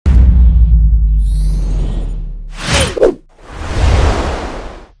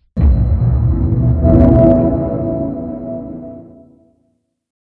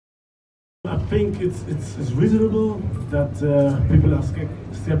think it's reasonable that people are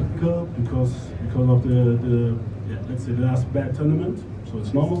skeptical because of the let's say the last bad tournament. So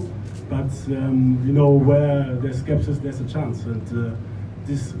it's normal, but you know, where there's skepticism, there's a chance, and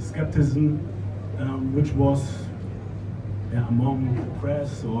this skepticism, which was among the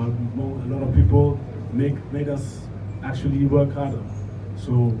press or among a lot of people, made us actually work harder.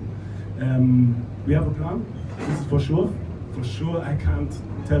 So we have a plan. This is for sure. For sure, I can't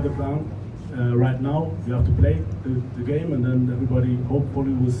tell the plan right now. We have to play the game, and then everybody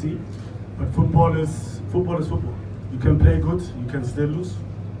hopefully will see. But football is football. You can play good, you can still lose.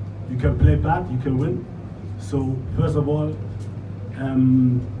 You can play bad, you can win. So first of all,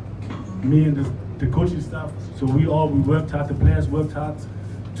 me and the coaching staff, so we worked hard. The players worked hard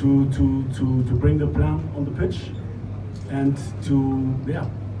to bring the plan on the pitch, and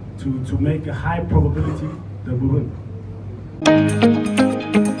to make a high probability that we win.